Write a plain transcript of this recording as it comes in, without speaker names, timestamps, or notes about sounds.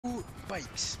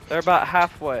Bikes. They're about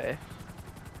halfway.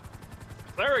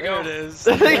 There we go. There it is.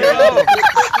 There you go.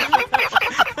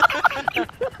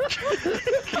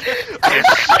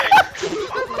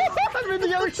 I'm in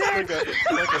the ocean!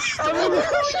 Like a star.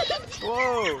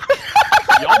 Whoa.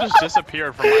 Y'all just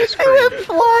disappeared from my screen. I'm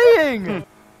flying!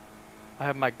 I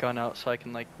have my gun out so I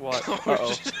can like what?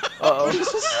 Uh-oh. Uh-oh.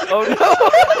 Oh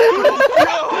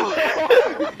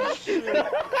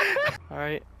no!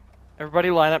 Alright.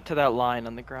 Everybody line up to that line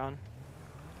on the ground.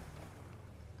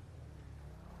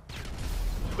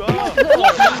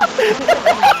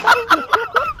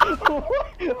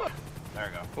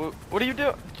 There we go. What are you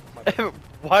doing?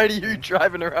 Why are you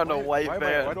driving around a white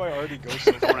van? Why do I already go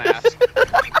so Don't ask.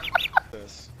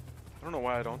 this? I don't know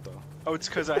why I don't though. Oh, it's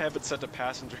because I have it set to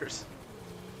passengers.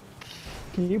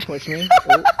 Can you push me?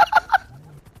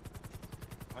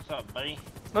 What's up, buddy?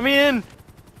 Let me in!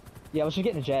 Yeah, let's just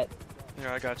get in a jet.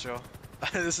 Yeah, I got you.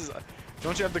 This is.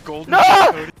 Don't you have the golden? No!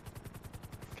 jet, Cody?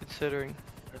 Considering.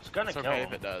 It's gonna kill okay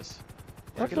if it does.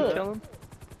 What's Gonna the... kill him?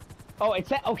 Oh, it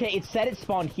said it said it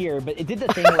spawned here, but it did the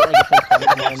thing where like it said spawned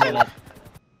in 1 minute.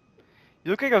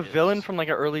 You look like a villain from like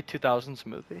an early 2000s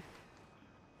movie.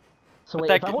 So Put wait,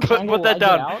 that, if I hold triangle, put that will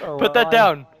I get down. out, or Put will that I-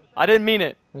 down. I didn't mean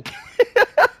it.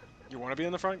 You want to be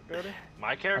in the front, Cody? My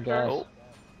I character? guess. Oh.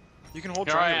 You can hold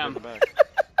Here I triangle am. in the back.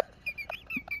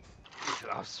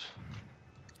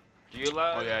 Do you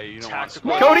allow? Oh yeah, you don't want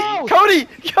No! Cody! Cody!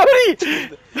 Cody!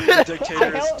 The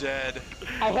dictator is held- dead.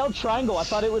 I held triangle. I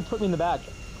thought it would put me in the back.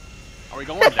 Are we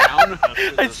going down?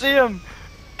 I see him.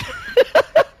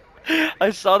 I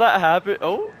saw that happen.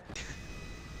 Oh.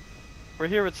 We're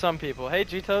here with some people. Hey,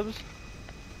 G-Tubs.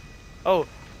 Oh.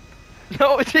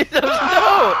 No, G-Tubs,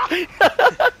 no!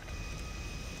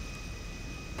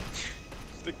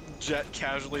 The jet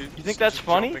casually. You think that's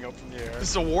funny? Jumping up from the air. This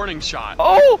is a warning shot.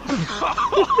 Oh!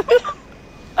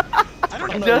 I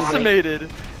don't know. Decimated.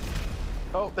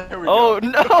 Oh, there we Oh, go.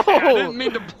 no! I didn't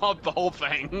mean to blow up the whole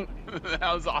thing. That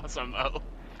was awesome though.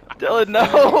 Dylan,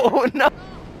 no! No!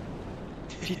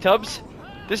 G-Tubs,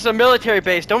 this is a military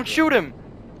base. Don't shoot him!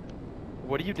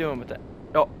 What are you doing with that?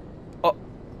 Oh. Oh.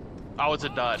 Oh, it's a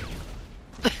dud.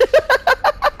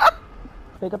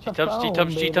 Pick up the G-Tubs, phone,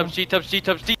 G-Tubs, baby. G-Tubs, G-Tubs,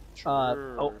 G-Tubs, G-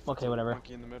 Sure, oh, if okay, it's a whatever.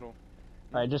 monkey in the middle.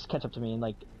 Alright, just catch up to me and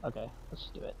like, okay, let's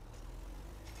just do it.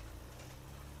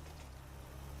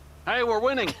 Hey, we're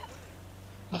winning.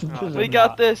 This is We got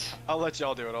not- this. I'll let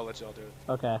y'all do it. I'll let y'all do it.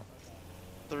 Okay.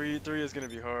 Three is gonna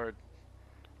be hard.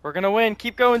 We're gonna win.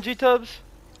 Keep going, G-Tubs.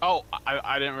 Oh,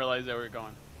 I didn't realize they were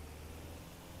going.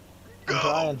 I'm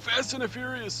trying. Fast and the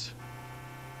Furious.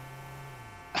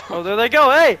 Oh, there they go.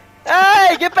 Hey!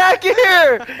 Hey! Get back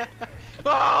here!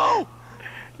 Oh!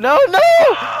 No, no!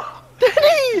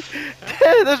 Denny!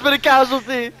 There's been a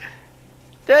casualty.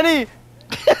 Denny!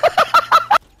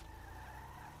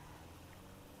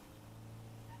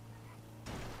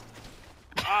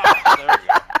 Ah, there we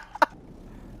go.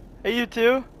 Hey, you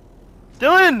two.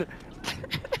 Dylan!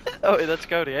 Oh, wait, that's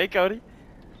Cody. Hey, Cody.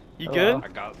 You Hello. good?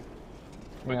 I got.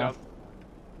 We Yeah. got.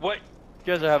 What?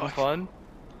 You guys are having fun?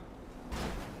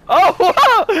 Oh,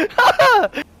 wow!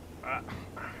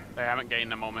 They haven't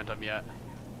gained the momentum yet.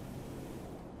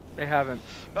 They haven't.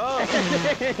 Oh!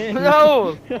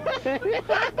 No!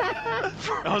 That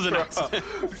was an accident.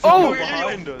 Oh!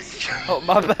 Behind us. Oh,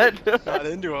 my bad. Not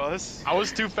into us. I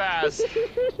was too fast.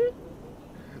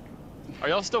 Are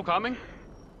y'all still coming?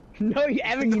 No, you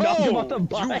haven't knocked him off the You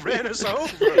bike. ran us over.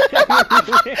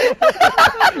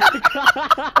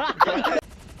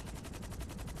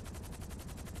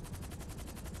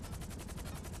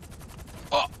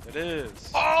 Oh! It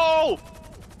is. Oh!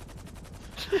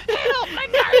 Help! My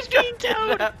car's being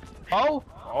towed! Oh!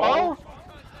 Oh!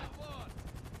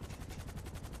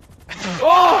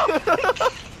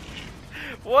 Oh!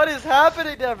 What is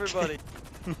happening to everybody?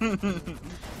 That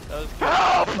was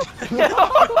good.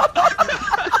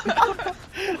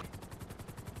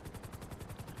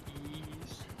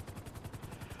 Ease.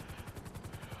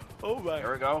 Oh my.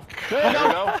 There we go. There we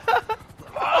go.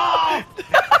 Oh!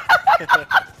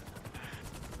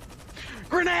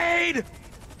 Grenade!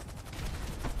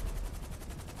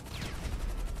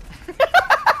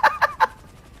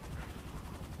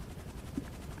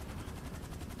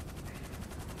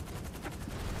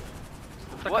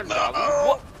 What?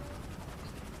 What?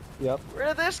 Yep. Where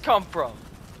did this come from?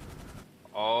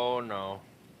 Oh no.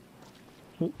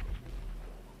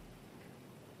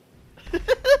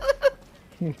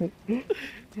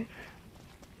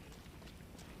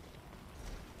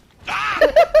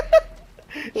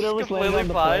 It almost landed Completely on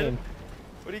the fine. plane.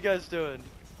 What are you guys doing?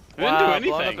 I didn't do Wow, anything.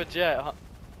 blowing up a jet. Huh?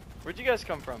 Where'd you guys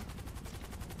come from?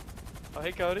 Oh,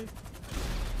 hey, Cody.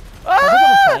 I think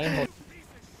Ah! on the plane.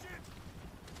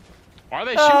 Why are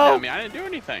they shooting No. at me? I didn't do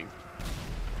anything.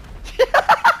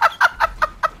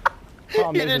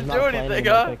 Problem You is, didn't it's not do playing anything, in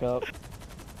the huh? pickup.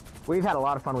 We've had a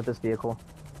lot of fun with this vehicle.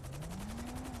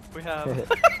 We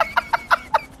have.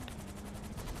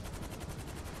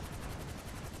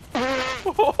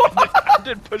 I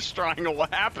did push triangle.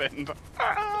 What happened?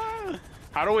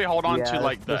 How do we hold on to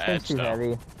like the this thing's edge too though?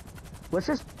 heavy. Let's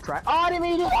just try. Oh, I didn't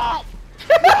mean to do that!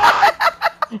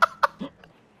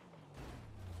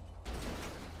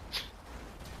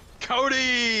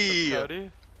 Cody!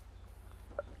 Cody?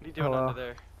 What are you doing Hello. under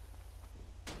there?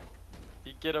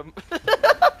 You get him.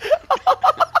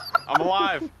 I'm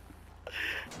alive.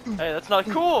 Hey, that's not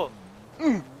cool.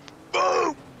 Boom!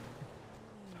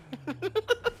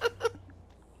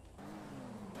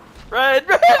 Red,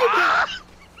 red.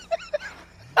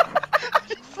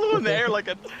 You flew in the air like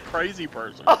a crazy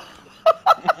person.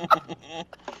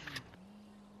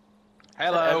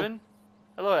 Hello. Evan?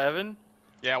 Hello, Evan.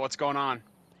 Yeah, what's going on?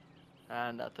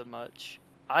 Nothing much.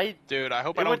 Dude, I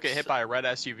hope It I don't would get hit by a red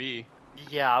SUV.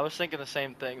 Yeah, I was thinking the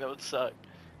same thing. That would suck.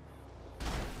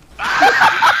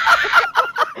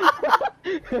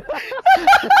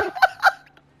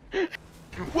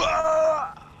 Whoa!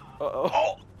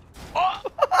 Uh-oh. Oh!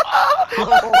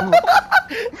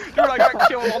 Dude, I got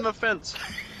killed on the fence.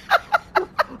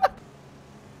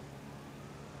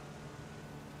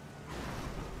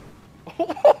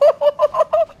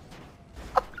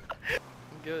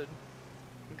 I'm good.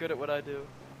 I'm good at what I do.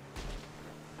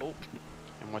 Oh,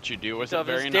 And what you do is stuff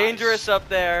very is dangerous nice. up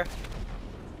there.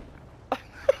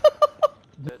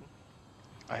 Good.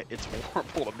 It's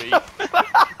horrible to me.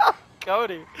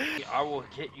 Cody. I will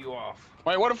hit you off.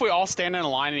 Wait, what if we all stand in a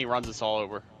line and he runs us all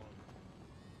over?